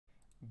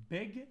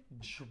Big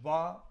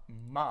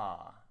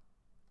drama.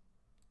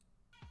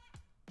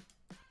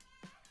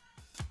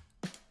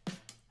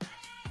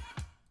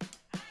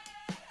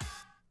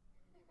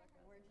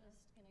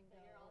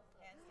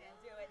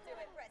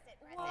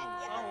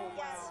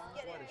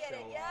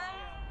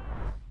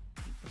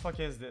 The fuck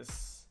is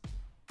this?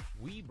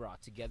 We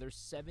brought together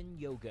 7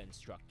 yoga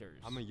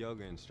instructors. I'm a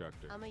yoga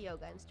instructor. I'm a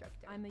yoga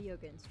instructor. I'm a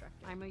yoga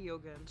instructor. I'm a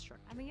yoga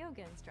instructor. I'm a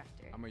yoga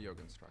instructor. I'm a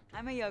yoga instructor.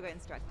 I'm a yoga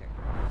instructor.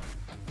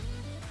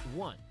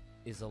 One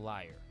is a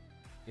liar.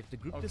 If the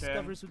group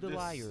discovers who the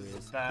liar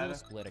is, they'll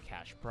split a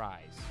cash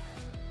prize.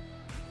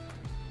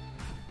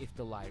 If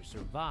the liar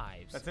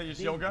survives, That's it, just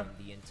they yoga?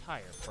 win the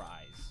entire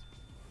prize.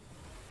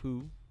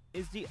 Who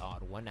is the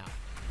odd one out?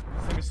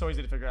 It's gonna be so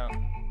easy to figure out.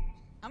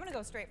 I'm gonna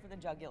go straight for the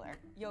jugular.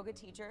 Yoga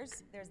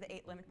teachers, there's the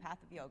 8-limb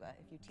path of yoga.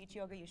 If you teach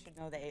yoga, you should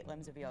know the 8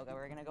 limbs of yoga.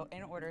 We're gonna go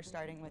in order,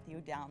 starting with you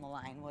down the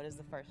line. What is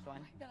the first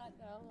one? God,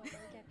 no.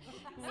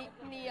 Okay.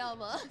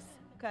 Niyamas.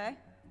 Okay,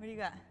 what do you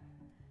got?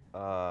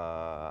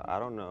 I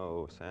don't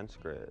know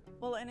Sanskrit.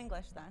 Well, in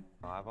English then.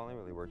 I've only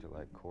really worked at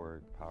like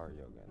core power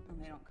yoga. And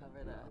they don't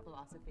cover the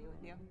philosophy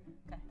with you.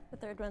 Okay. The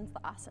third one's the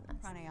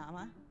asanas.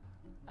 Pranayama.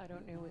 I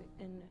don't know it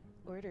in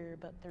order,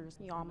 but there's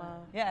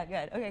yama. Yeah,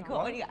 good. Okay, cool.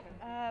 What do you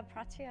got?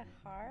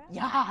 Pratyahara?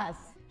 Yes!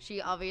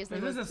 She obviously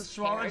Is was this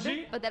prepared,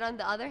 astrology? but then on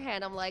the other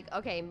hand, I'm like,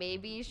 okay,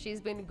 maybe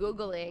she's been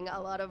Googling a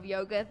lot of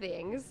yoga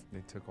things.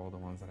 They took all the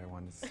ones that I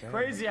wanted to say.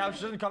 Crazy how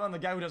she doesn't comment on the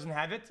guy who doesn't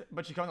have it,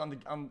 but she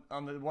comments on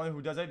the one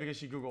who does it because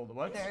she Googled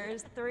what?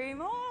 There's 3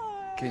 more.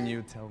 Can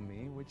you tell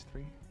me which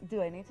 3?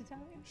 Do I need to tell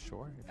you?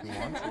 Sure, if you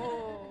want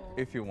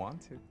to. If you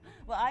want to.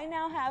 Well, I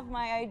now have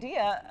my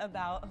idea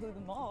about who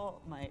the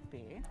mole might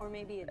be. Or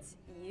maybe it's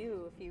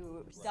you if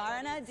you...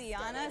 Dharana,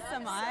 Dhyana,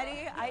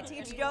 Samadhi. I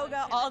teach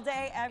yoga all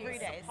day, every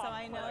day, so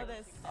I know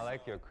this. I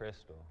like your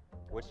crystal.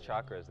 Which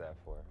chakra is that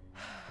for?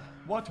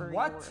 What? for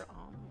What? your,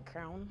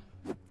 crown,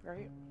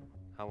 right?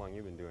 How long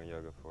you been doing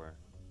yoga for?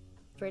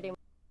 Pretty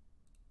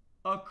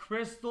A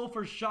crystal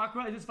for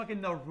chakra? Is this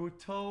fucking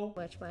Naruto?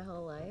 much my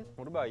whole life.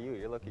 What about you?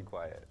 You're lucky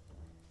quiet.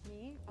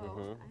 Me?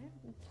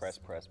 Press,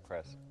 press,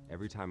 press.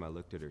 Every time I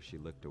looked at her, she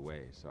looked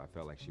away, so I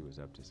felt like she was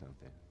up to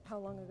something. How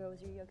long ago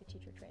was your yoga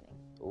teacher training?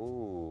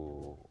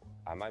 Ooh,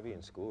 I might be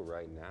in school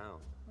right now.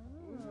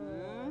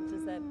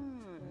 Does that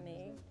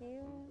make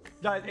you?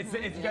 Guys, it's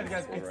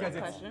guys,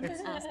 Question.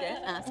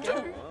 Ask it.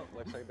 Well,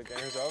 looks like the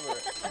game's over.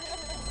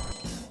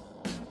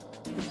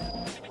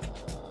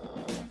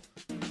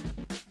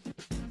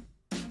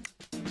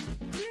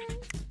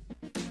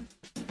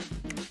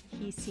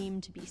 He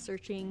seemed to be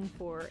searching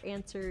for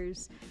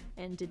answers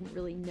and didn't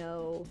really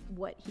know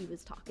what he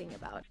was talking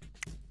about.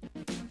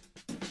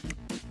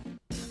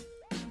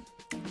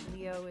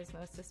 Leo was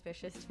most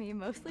suspicious to me,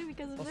 mostly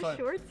because of Oh, the sorry.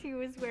 shorts he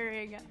was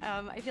wearing.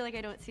 I feel like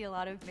I don't see a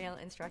lot of male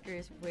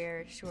instructors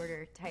wear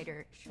shorter,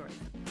 tighter shorts.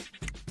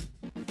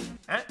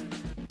 Eh?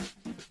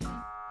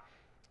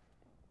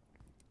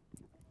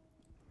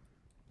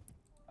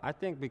 I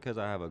think because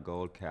I have a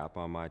gold cap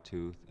on my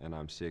tooth and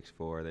I'm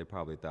 6'4", they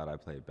probably thought I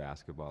played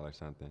basketball or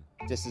something.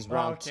 This is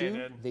round Okay, 2,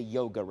 then. the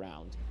yoga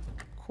round.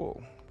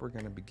 Cool. We're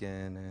gonna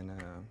begin in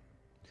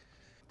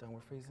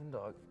downward facing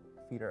dog.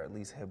 Feet are at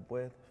least hip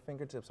width.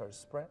 Fingertips are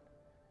spread.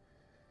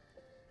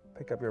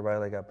 Pick up your right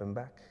leg up and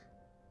back.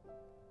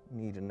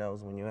 Knee to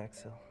nose when you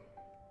exhale.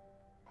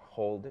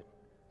 Hold it.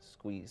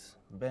 Squeeze.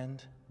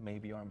 Bend.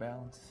 Maybe arm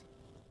balance.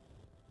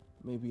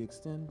 Maybe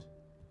extend.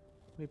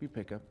 Maybe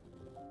pick up.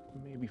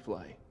 Maybe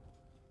fly.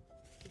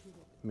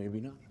 Maybe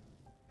not.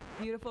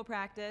 Beautiful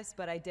practice,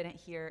 but I didn't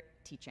hear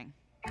teaching.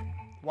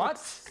 What?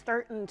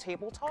 Start in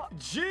tabletop.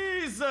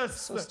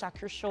 Jesus! So stack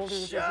your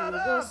shoulders Shut over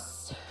up!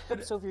 this,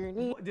 hips over your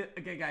knee.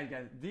 Okay, guys,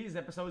 these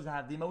episodes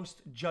have the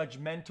most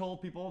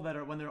judgmental people that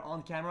are when they're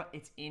on camera.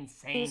 It's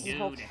insane,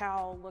 Inhale dude.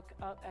 cow, look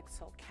up,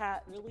 exhale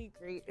cat. Really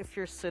great if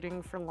you're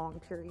sitting for long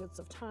periods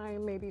of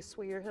time. Maybe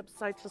sway your hips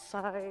side to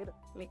side,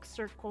 make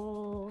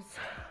circles.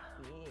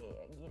 Yeah,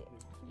 get it.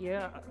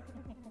 Yeah.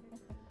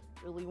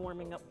 Really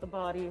warming up the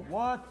body.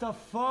 What the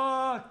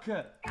fuck?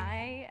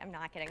 I am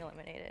not getting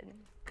eliminated.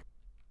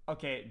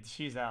 Okay,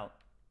 she's out.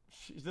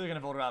 She's really gonna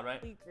vote her out,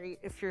 right? Really great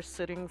if you're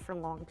sitting for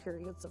long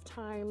periods of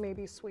time.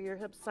 Maybe sway your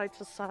hips side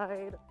to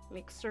side,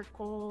 make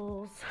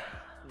circles.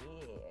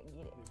 Yeah,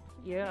 get it.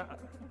 Yeah.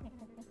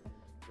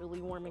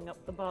 Really warming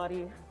up the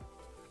body.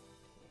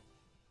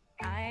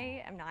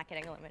 I am not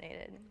getting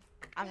eliminated.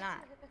 I'm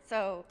not.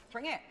 So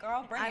Bring it,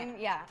 girl, bring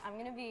it. I'm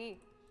gonna be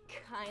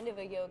kind of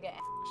a yoga.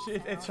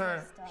 It's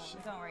her.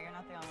 Don't worry, you're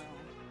not the only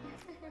one.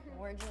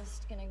 We're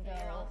just gonna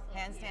go.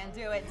 Handstand,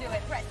 do it,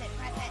 press it,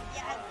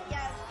 yes,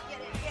 yes,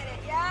 get it,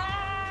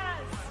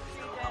 yes!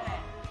 She did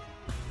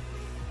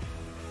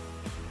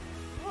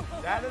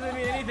it. That doesn't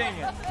mean anything.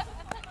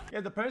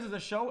 Yeah, the premise of the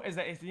show is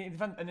that it's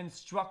an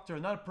instructor,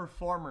 not a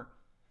performer.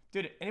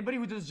 Dude, anybody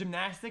who does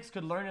gymnastics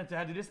could learn how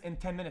to do this in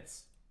 10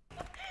 minutes.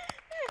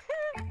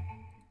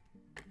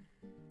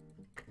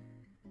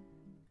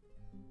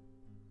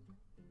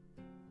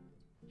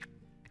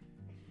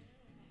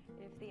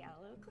 If the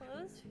aloe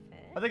clothes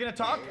fit. Are they gonna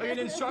talk? Are you an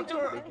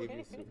instructor?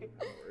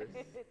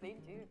 They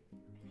do.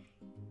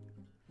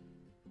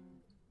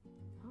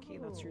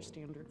 That's your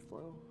standard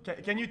flow.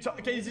 Can you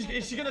talk?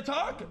 Is she gonna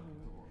talk?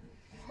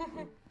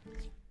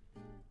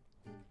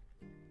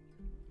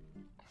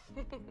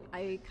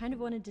 I kind of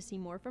wanted to see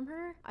more from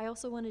her. I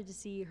also wanted to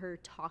see her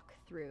talk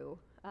through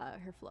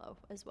her flow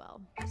as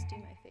well. Just do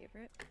my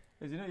favorite.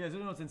 You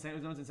know what's insane?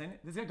 You know what's insane?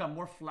 This guy got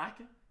more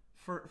flack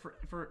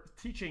for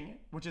teaching,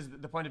 which is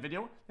the point of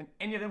video, than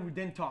any of them who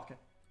didn't talk.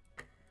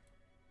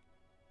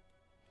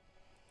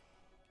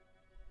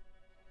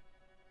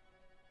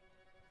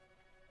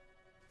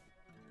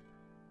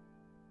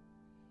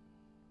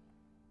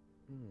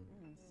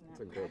 That's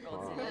a good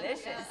call.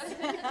 Delicious.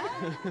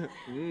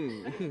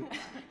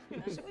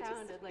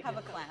 Sounded like have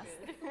a class.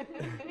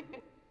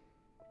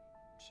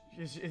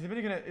 Is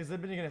anybody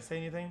gonna say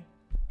anything?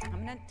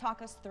 I'm gonna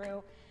talk us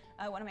through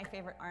one of my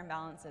favorite arm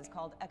balances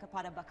called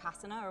Ekapada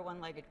Bakasana, or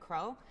one-legged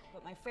crow.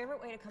 But my favorite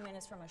way to come in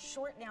is from a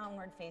short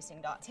downward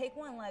facing dog. Take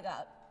one leg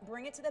up,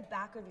 bring it to the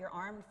back of your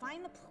arm,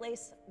 find the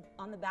place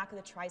on the back of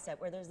the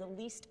tricep where there's the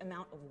least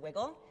amount of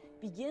wiggle.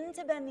 Begin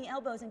to bend the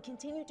elbows and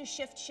continue to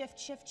shift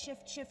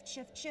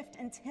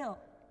until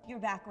your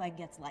back leg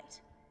gets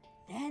light.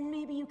 Then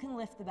maybe you can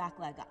lift the back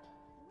leg up,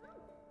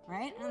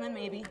 right? And then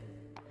maybe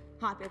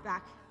hop it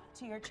back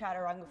to your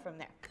chaturanga from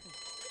there.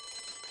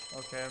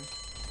 Okay.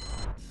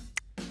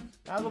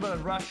 A little bit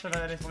of rush of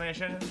an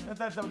explanation.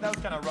 That was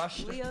kind of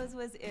rushed. Leo's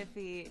was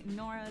iffy,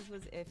 Nora's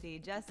was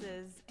iffy,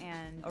 Jess's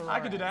and Aurora's. I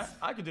could do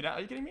that.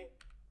 Are you kidding me?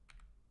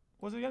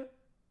 What's it again?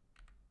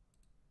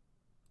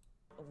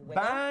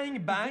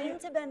 Bang, bang. Begin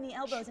to bend the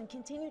elbows and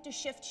continue to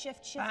shift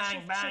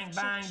bang,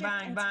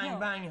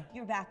 until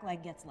your back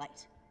leg gets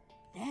light.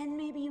 Then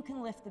maybe you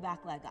can lift the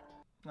back leg up.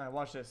 All right,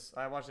 watch this.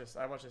 Watch this.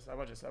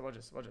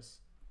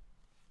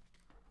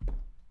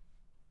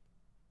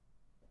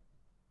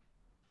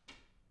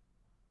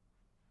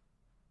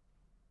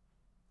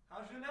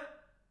 How's she doing that?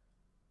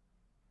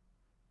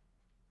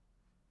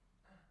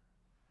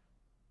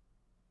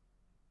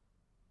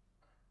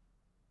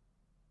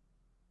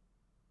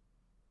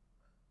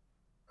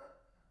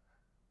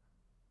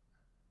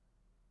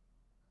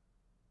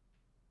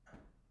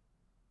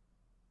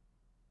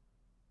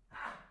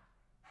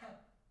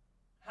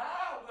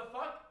 How the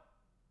fuck?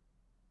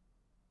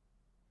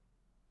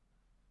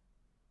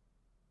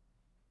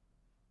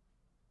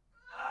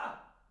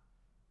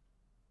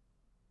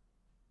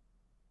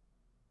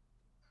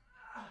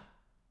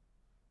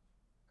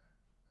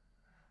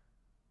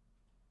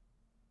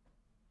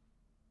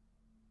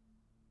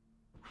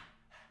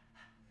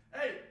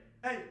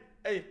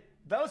 Hey,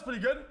 that was pretty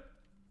good.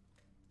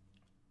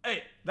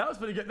 Hey, that was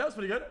pretty good.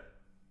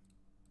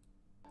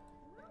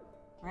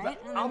 Right?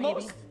 And then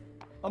Almost.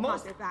 maybe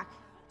hop it back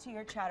to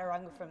your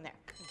chaturanga from there.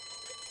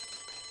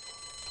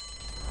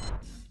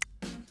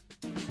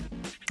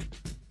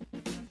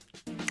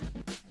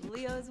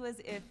 Leo's was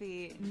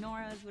iffy,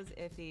 Nora's was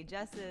iffy,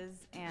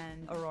 Jess's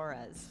and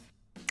Aurora's.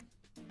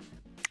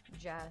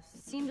 Jess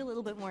seemed a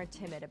little bit more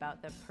timid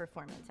about the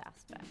performance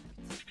aspect.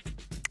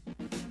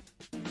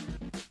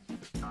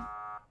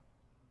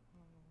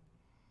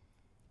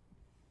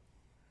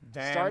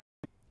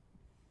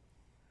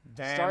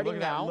 Starting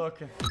now,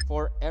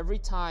 for every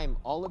time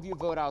all of you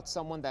vote out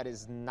someone that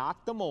is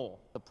not the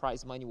mole, the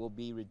prize money will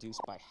be reduced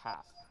by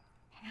half.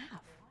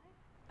 Half?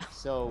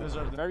 So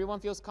if everyone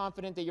feels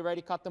confident that you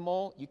already caught the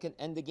mole, you can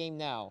end the game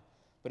now.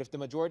 But if the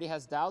majority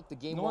has doubt, the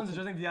game No will one's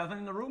addressing the elephant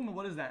in the room?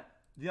 What is that?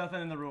 The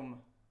elephant in the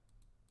room.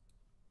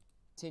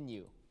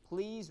 continue.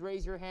 Please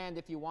raise your hand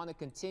if you want to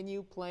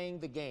continue playing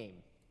the game.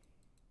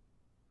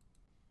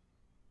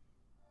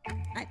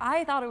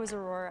 I thought it was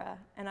Aurora,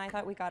 and I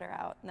thought we got her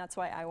out, and that's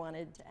why I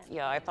wanted to end.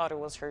 Yeah, I thought it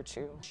was her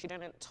too. She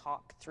didn't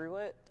talk through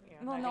it.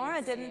 Well,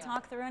 Nora didn't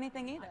talk through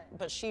anything either.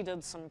 But she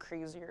did some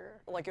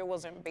crazier, like it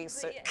wasn't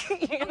basic.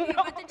 Okay,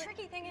 but the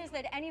tricky thing is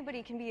that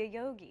anybody can be a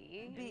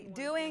yogi.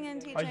 Doing and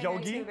teaching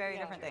are two very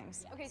different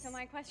things. Okay, so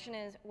my question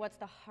is, what's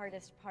the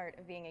hardest part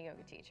of being a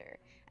yoga teacher?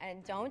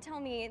 And don't tell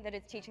me that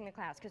it's teaching the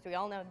class, because we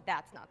all know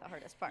that's not the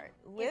hardest part.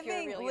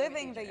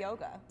 Living the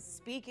yoga,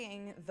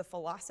 speaking the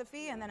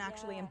philosophy, and then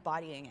actually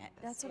embodying it.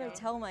 That's what I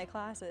tell my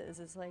classes,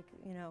 is like,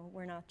 you know,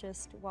 we're not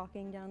just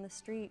walking down the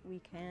street, we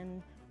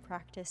can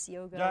practice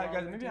yoga. Yeah,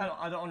 guys, maybe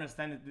I don't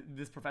understand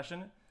this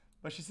profession,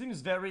 but she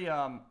seems very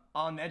on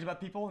edge about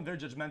people and very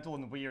judgmental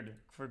and weird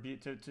for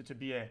to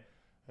be a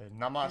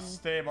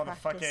namaste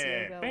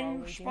motherfucker.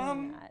 Bing,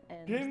 spam,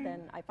 and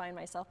then I find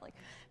myself like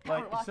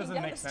it doesn't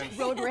make sense.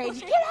 Road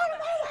rage. Get out of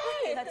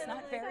my way! That's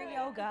not very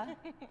yoga.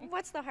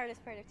 What's the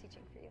hardest part of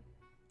teaching for you?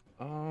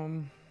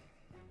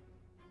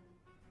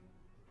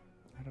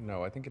 I don't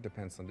know. I think it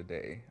depends on the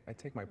day. I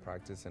take my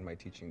practice and my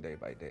teaching day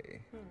by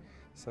day.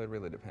 So it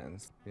really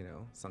depends. You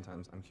know,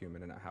 sometimes I'm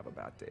human and I have a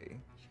bad day,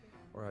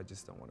 or I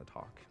just don't want to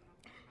talk.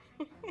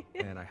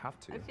 And I have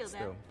to. I feel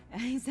still.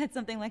 that. He said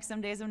something like, some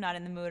days I'm not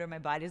in the mood or my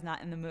body's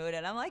not in the mood.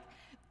 And I'm like,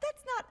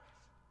 that's not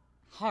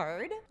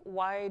hard.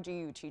 Why do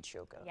you teach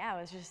yoga? Yeah, I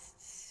was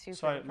just super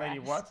Sorry, depressed. lady,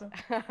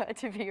 what?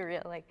 To be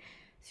real, like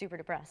super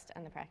depressed,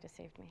 and the practice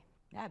saved me.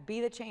 Yeah,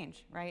 be the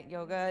change, right?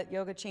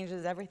 Yoga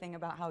changes everything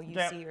about how you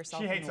see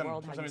yourself in the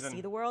world, how you see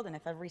the world. And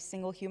if every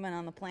single human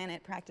on the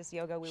planet practiced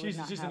yoga, we would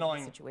not have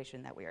the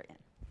situation that we are in.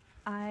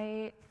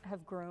 I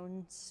have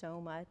grown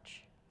so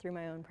much through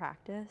my own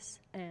practice,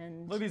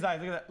 and look at these eyes.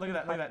 Look at that. Look at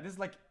that. Look at that. This is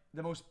like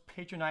the most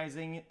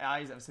patronizing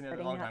eyes I've seen in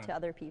a long time. to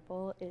other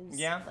people is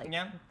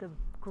the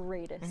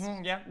greatest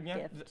gift.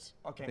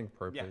 Okay. I think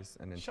purpose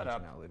and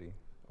intentionality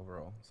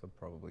overall. So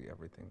probably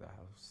everything that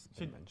has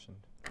been mentioned.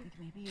 I think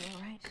maybe you're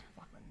right.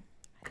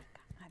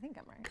 I think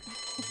I'm right. I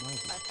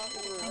thought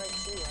you were right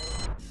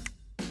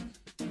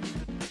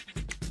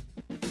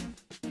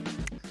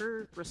too.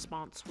 Her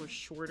response was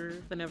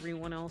shorter than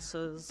everyone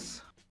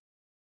else's.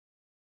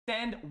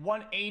 Stand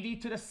 180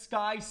 to the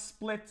sky,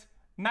 split.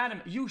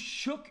 Madam, you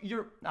shook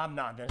your... I'm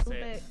not gonna say it. A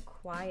little bit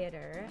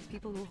quieter.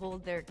 People who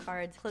hold their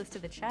cards close to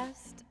the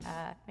chest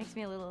makes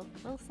me a little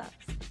sus.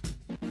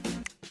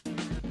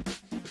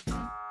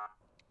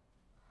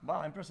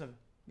 Wow, impressive.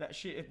 That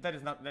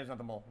is not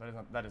the mole.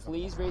 That is.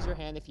 Please raise your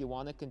hand if you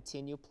want to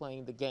continue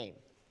playing the game.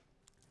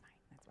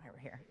 That's why we're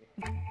here.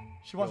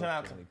 She wants an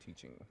out.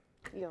 Teaching.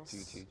 Yes. Do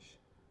you teach?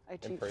 I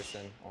teach in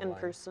person, online? In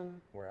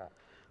person. Where at?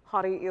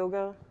 Hot Eat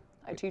Yoga.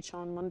 I teach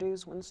on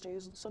Mondays,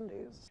 Wednesdays, and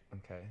Sundays.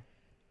 Okay.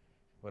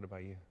 What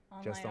about you?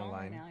 Online, just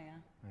online? Now, yeah.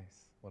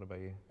 Nice. What about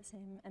you?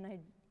 Same, and I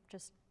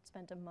just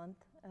spent a month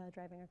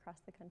driving across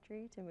the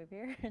country to move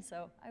here,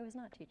 so I was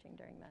not teaching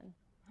during then.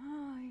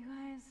 Oh, you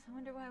guys, I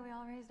wonder why we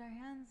all raised our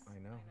hands. I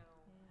know.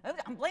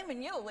 I'm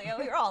blaming you,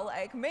 Leo. You're all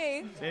like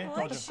me.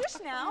 Like,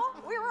 shush now.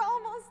 We were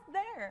almost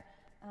there.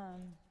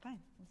 Fine,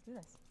 let's do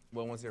this.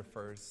 When was your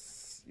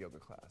first yoga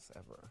class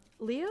ever?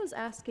 Leo's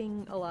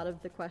asking a lot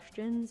of the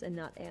questions and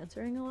not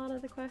answering a lot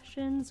of the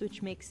questions,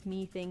 which makes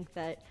me think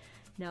that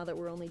now that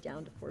we're only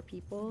down to 4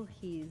 people,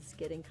 he's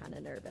getting kind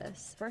of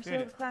nervous. First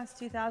yoga class,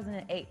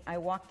 2008. I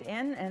walked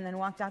in and then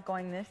walked out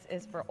going, this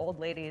is for old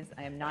ladies.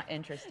 I am not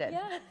interested.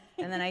 Yeah.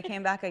 And then I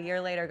came back a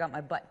year later, got my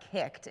butt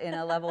kicked in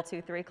a level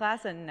 2-3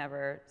 class and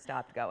never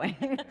stopped going.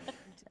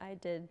 I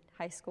did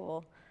high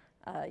school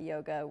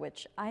yoga,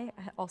 which I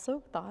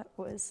also thought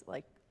was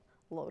like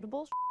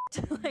loadable.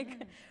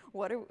 Like,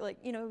 what are, like,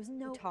 you know, it was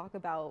no talk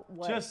about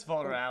what. Just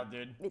vote her out,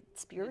 dude. It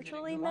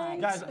spiritually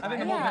meant. Guys, I've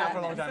been holding out for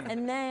a long time.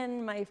 And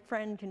then my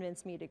friend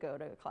convinced me to go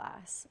to a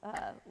class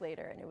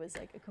later, and it was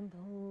like a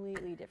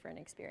completely different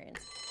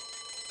experience.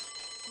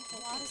 That's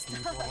a lot of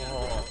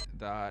stuff.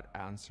 That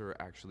answer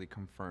actually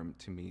confirmed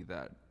to me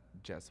that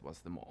Jess was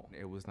the mole.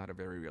 It was not a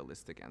very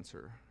realistic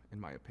answer, in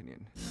my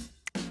opinion.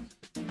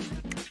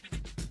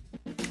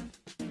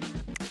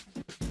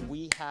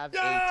 We have a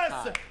Yes!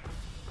 tie.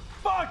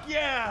 Fuck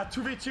yeah!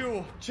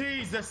 2v2.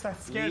 Jesus,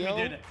 that scared Leo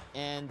me, dude.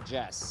 and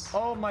Jess.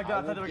 Oh my god, I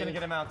thought will they were gonna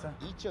give get him out.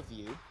 Each of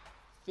you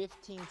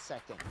 15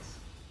 seconds.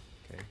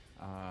 Okay,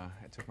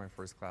 I took my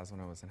first class when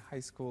I was in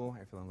high school.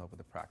 I fell in love with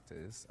the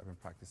practice. I've been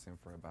practicing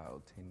for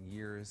about 10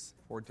 years,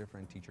 4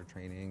 different teacher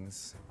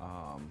trainings,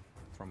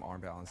 from arm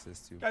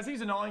balances to... Guys,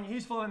 he's annoying.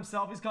 He's full of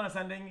himself. He's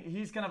condescending.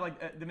 He's kind of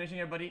like diminishing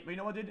everybody. But you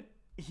know what, dude?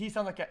 He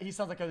sounds like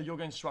a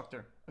yoga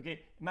instructor. Okay,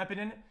 in my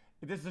opinion,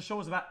 if this show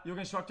is about yoga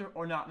instructor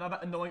or not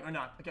about annoying or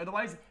not. Okay,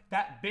 otherwise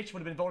that bitch would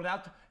have been voted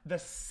out the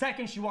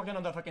second she walked in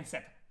on the fucking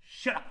set.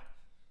 Shut up.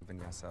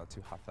 Vinyasa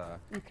to hatha.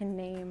 You can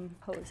name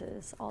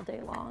poses all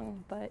day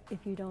long, but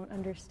if you don't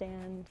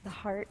understand the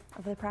heart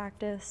of the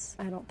practice,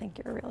 I don't think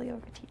you're a real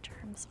yoga teacher.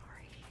 I'm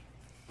sorry.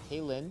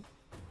 Kaylin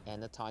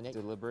and Natanya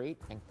deliberate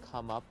and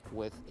come up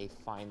with a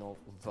final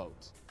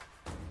vote.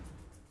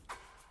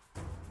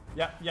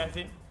 Yeah,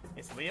 see?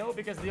 It's Leo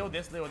because Leo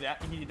this, Leo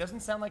that. He doesn't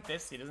sound like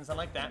this, he doesn't sound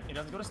like that. He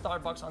doesn't go to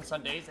Starbucks on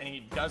Sundays, and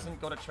he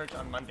doesn't go to church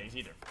on Mondays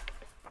either.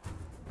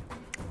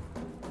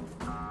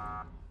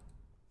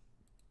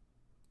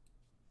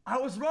 I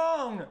was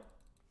wrong!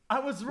 I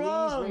was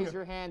wrong! Please raise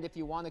your hand if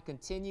you want to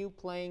continue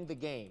playing the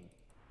game.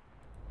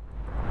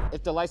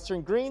 If the lights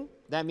turn green,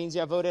 that means you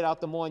have voted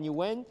out the mole and you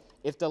win.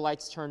 If the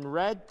lights turn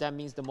red, that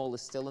means the mole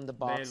is still in the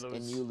box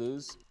and you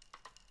lose.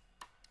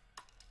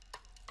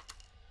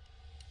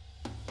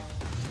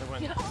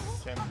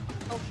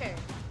 Okay.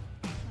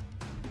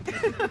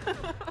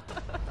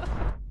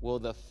 Will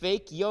the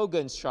fake yoga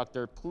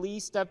instructor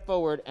please step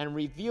forward and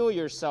reveal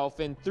yourself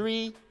in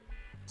 3,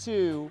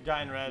 2,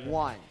 Guy in red.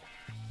 1.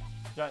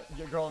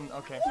 Your girl,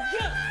 okay.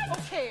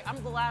 Okay,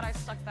 I'm glad I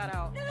stuck that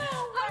out. No,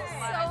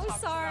 I'm so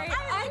sorry.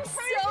 I'm so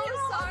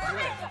sorry.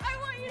 I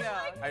want you to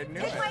I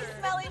knew Take it. my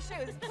smelly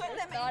shoes, put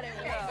them in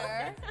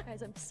here.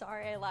 Guys, I'm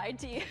sorry I lied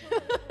to you.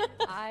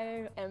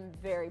 I am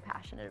very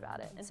passionate about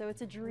it. And so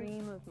it's a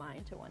dream of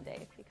mine to one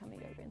day become a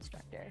yoga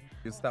instructor.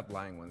 You stop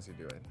lying once you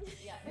do it.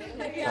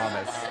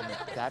 Promise.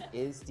 That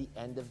is the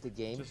end of the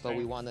game, but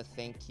we want to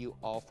thank you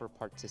all for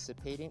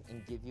participating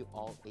and give you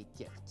all a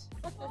gift.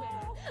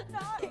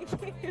 Thank you.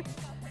 Thank you.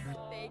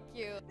 Thank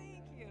you.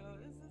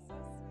 This is so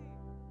sweet.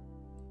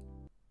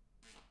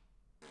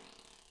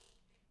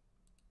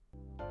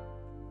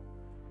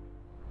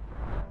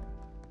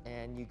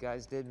 And you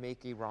guys did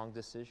make a wrong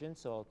decision,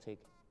 so I'll take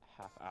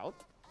half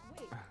out.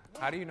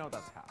 How do you know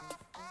that's half?